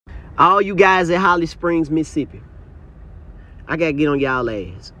All you guys at Holly Springs, Mississippi, I gotta get on y'all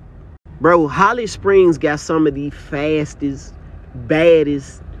ass. Bro, Holly Springs got some of the fastest,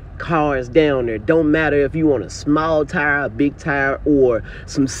 baddest cars down there. Don't matter if you want a small tire, a big tire, or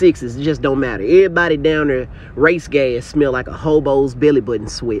some sixes. It just don't matter. Everybody down there, race gas smell like a hobo's belly button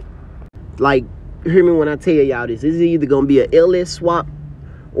sweat. Like, hear me when I tell y'all this. This is either gonna be a LS swap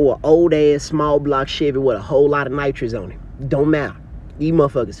or an old ass small block Chevy with a whole lot of nitrous on it. Don't matter. These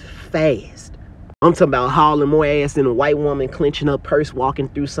motherfuckers fast. I'm talking about hauling more ass than a white woman clenching her purse walking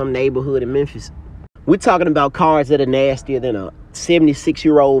through some neighborhood in Memphis. We're talking about cars that are nastier than a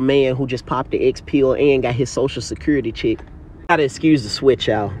 76-year-old man who just popped the X pill and got his social security check. Gotta excuse the switch,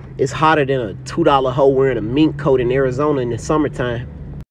 y'all. It's hotter than a $2 hoe wearing a mink coat in Arizona in the summertime.